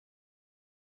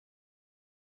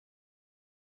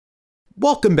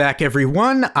Welcome back,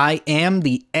 everyone. I am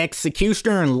the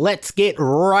Executioner, and let's get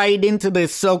right into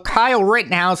this. So, Kyle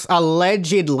Rittenhouse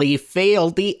allegedly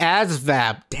failed the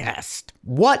ASVAB test.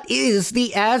 What is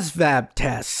the ASVAB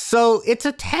test? So, it's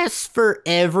a test for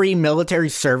every military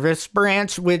service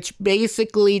branch, which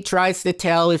basically tries to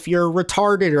tell if you're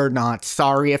retarded or not.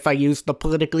 Sorry if I used the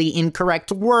politically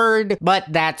incorrect word, but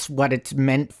that's what it's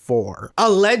meant for.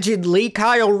 Allegedly,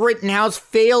 Kyle Rittenhouse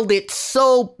failed it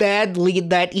so badly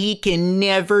that he can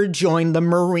never join the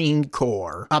Marine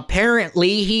Corps.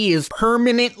 Apparently, he is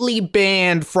permanently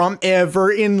banned from ever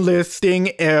enlisting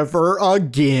ever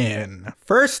again.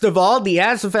 First of all, the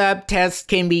ASVAB test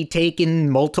can be taken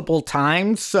multiple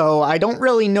times, so I don't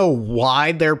really know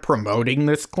why they're promoting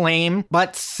this claim.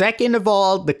 But second of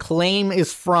all, the claim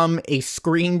is from a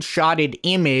screenshotted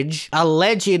image,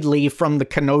 allegedly from the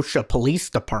Kenosha Police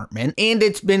Department, and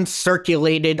it's been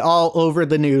circulated all over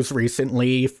the news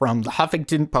recently, from the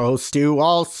Huffington Post to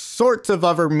all sorts of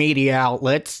other media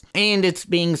outlets, and it's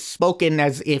being spoken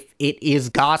as if it is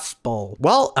gospel.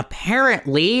 Well,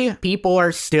 apparently, people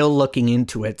are still looking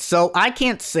into it, so I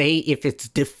can't say if it's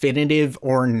definitive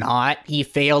or not. He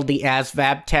failed the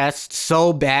ASVAB test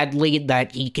so badly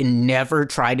that he can never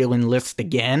try to enlist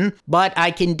again, but I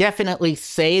can definitely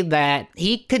say that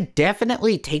he could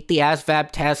definitely take the ASVAB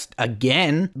test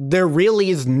again. There really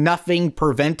is nothing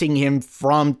preventing him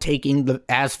from taking the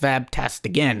ASVAB test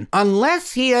again.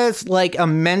 Unless he has like a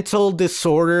mental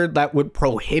disorder that would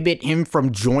prohibit him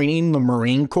from joining the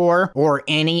Marine Corps or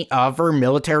any other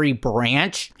military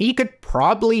branch, he could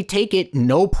probably take it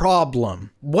no problem.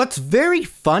 What's very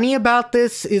funny about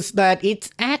this is that it's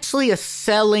actually a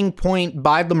selling point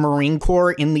by the Marine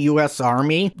Corps in the US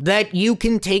Army that you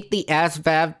can take the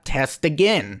ASVAB test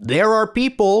again. There are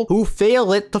people who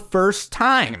fail it the first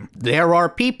time. There are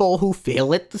people who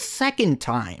fail it the second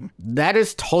time. That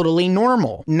is totally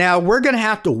normal. Now, we're gonna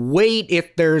have to wait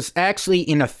if there's actually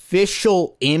an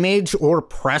official image or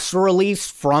press release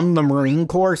from the Marine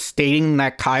Corps stating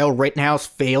that Kyle Rittenhouse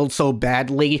failed so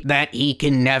badly that he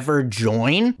can never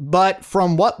join. But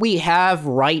from what we have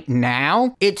right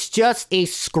now, it's just a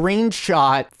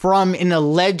screenshot from an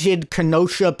alleged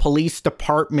Kenosha Police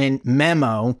Department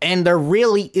memo, and there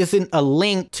really isn't a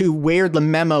link to where the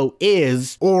memo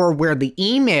is or where the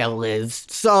email is.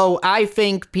 So I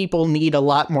think people need a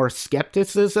lot more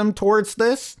skepticism towards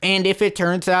this, and if it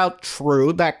turns out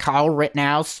true that Kyle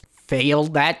Rittenhouse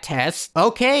failed that test,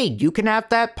 okay, you can have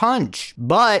that punch.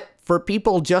 But for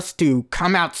people just to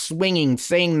come out swinging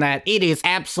saying that it is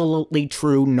absolutely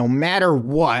true no matter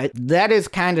what, that is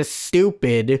kind of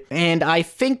stupid, and I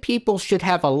think people should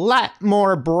have a lot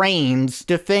more brains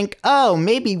to think, oh,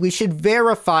 maybe we should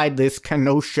verify this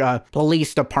Kenosha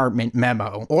Police Department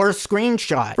memo or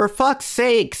screenshot. For fuck's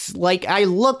sakes, like, I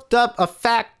looked up a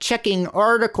fact-checking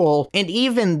article and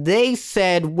even they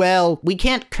said, well, we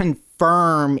can't confirm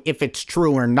if it's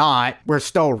true or not. We're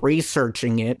still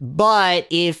researching it. But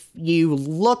if you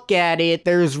look at it,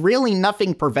 there's really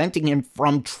nothing preventing him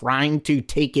from trying to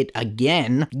take it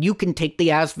again. You can take the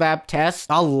ASVAB test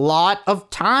a lot of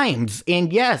times.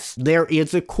 And yes, there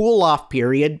is a cool-off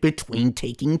period between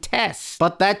taking tests.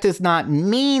 But that does not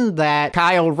mean that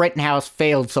Kyle Rittenhouse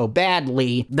failed so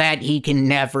badly that he can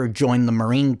never join the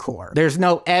Marine Corps. There's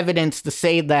no evidence to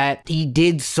say that he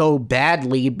did so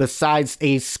badly besides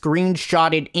a screenshotted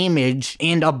image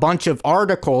and a bunch of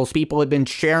articles people have been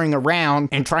sharing around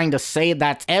and trying to say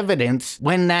that's evidence,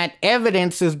 when that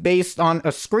evidence is based on a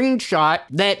screenshot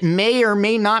that may or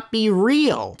may not be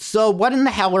real. So what in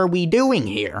the hell are we doing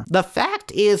here? The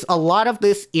fact is, a lot of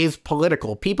this is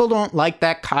political. People don't like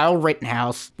that Kyle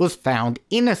Rittenhouse was found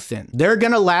innocent. They're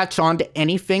gonna latch on to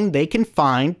anything they can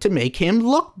find to make him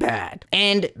look bad.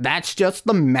 And that's just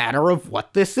the matter of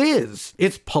what this is.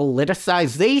 It's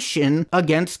politicization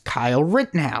against Kyle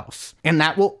Rittenhouse. And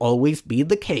that will always be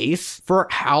the case for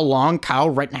how long Kyle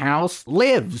Rittenhouse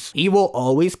lives. He will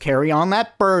always carry on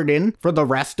that burden for the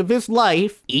rest of his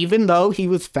life, even though he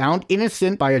was found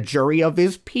innocent by a jury of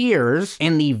his peers,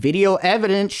 and the video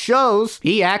evidence shows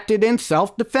he acted in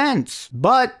self-defense.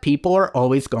 But people are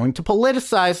always going to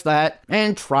politicize that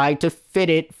and try to fit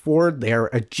it for their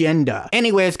agenda.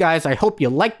 Anyways, guys, I hope you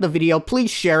liked the video.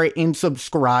 Please share it and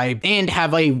subscribe, and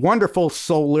have a wonderful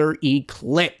solar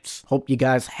eclipse. Hope you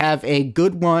guys have a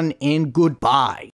good one, and goodbye.